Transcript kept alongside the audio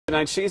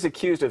Tonight, she's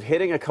accused of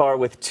hitting a car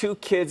with 2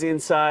 kids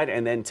inside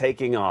and then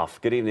taking off.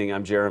 Good evening,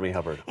 I'm Jeremy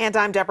Hubbard. And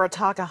I'm Deborah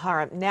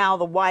Takahara. Now,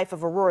 the wife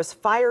of Aurora's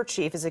fire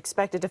chief is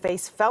expected to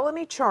face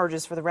felony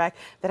charges for the wreck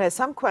that has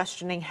some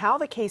questioning how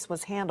the case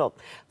was handled.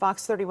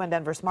 Fox 31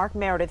 Denver's Mark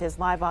Meredith is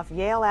live off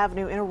Yale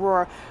Avenue in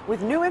Aurora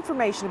with new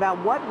information about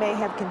what may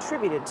have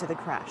contributed to the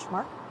crash.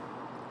 Mark?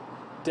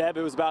 Deb,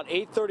 it was about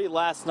 8:30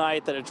 last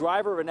night that a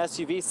driver of an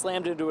SUV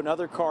slammed into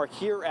another car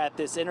here at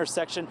this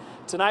intersection.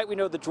 Tonight, we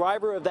know the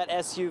driver of that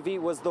SUV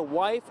was the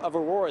wife of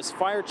Aurora's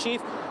fire chief.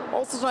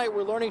 Also tonight,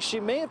 we're learning she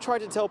may have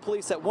tried to tell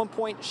police at one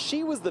point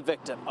she was the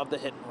victim of the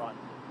hit and run.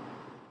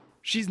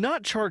 She's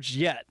not charged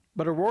yet,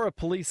 but Aurora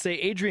police say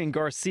Adrian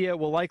Garcia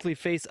will likely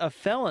face a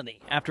felony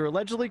after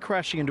allegedly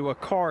crashing into a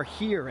car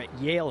here at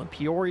Yale and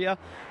Peoria,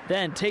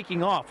 then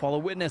taking off while a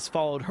witness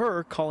followed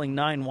her, calling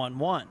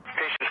 911.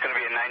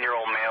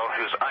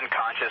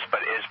 Unconscious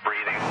but is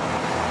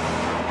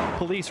breathing.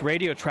 Police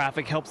radio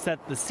traffic helped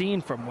set the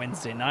scene from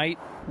Wednesday night.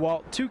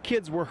 While 2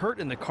 kids were hurt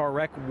in the car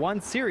wreck, one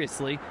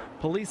seriously,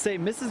 police say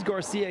Mrs.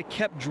 Garcia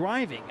kept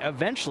driving,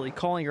 eventually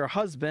calling her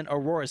husband,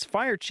 Aurora's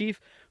fire chief,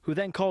 who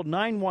then called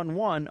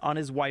 911 on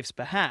his wife's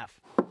behalf.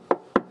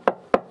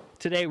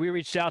 Today, we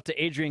reached out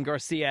to Adrian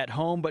Garcia at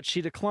home, but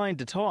she declined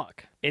to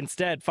talk.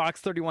 Instead, Fox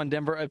 31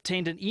 Denver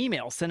obtained an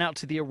email sent out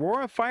to the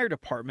Aurora Fire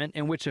Department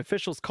in which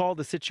officials called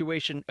the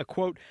situation a,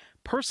 quote,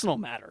 personal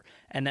matter,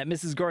 and that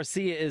Mrs.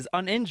 Garcia is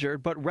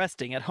uninjured but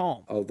resting at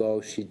home.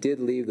 Although she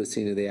did leave the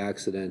scene of the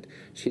accident,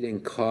 she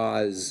didn't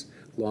cause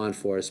law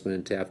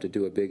enforcement to have to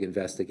do a big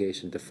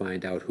investigation to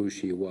find out who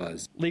she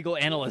was. Legal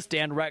analyst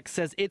Dan Rex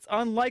says it's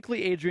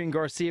unlikely Adrian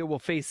Garcia will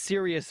face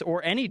serious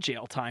or any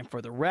jail time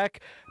for the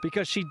wreck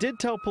because she did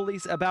tell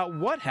police about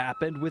what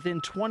happened within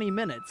 20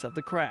 minutes of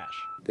the crash.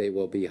 They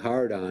will be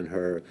hard on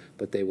her,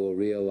 but they will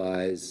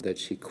realize that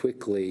she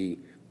quickly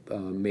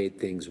made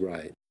things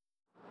right.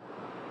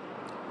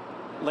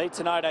 Late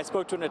tonight, I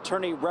spoke to an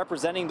attorney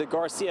representing the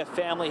Garcia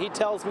family. He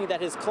tells me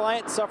that his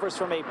client suffers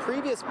from a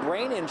previous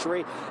brain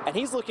injury, and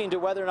he's looking into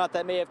whether or not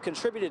that may have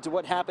contributed to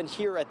what happened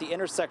here at the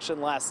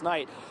intersection last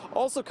night.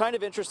 Also kind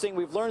of interesting,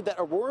 we've learned that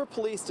Aurora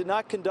police did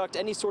not conduct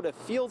any sort of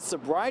field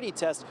sobriety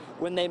test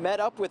when they met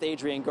up with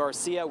Adrian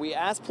Garcia. We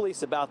asked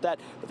police about that,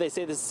 but they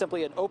say this is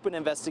simply an open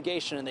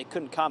investigation and they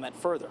couldn't comment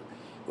further.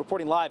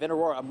 Reporting live in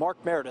Aurora,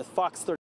 Mark Meredith, Fox 30.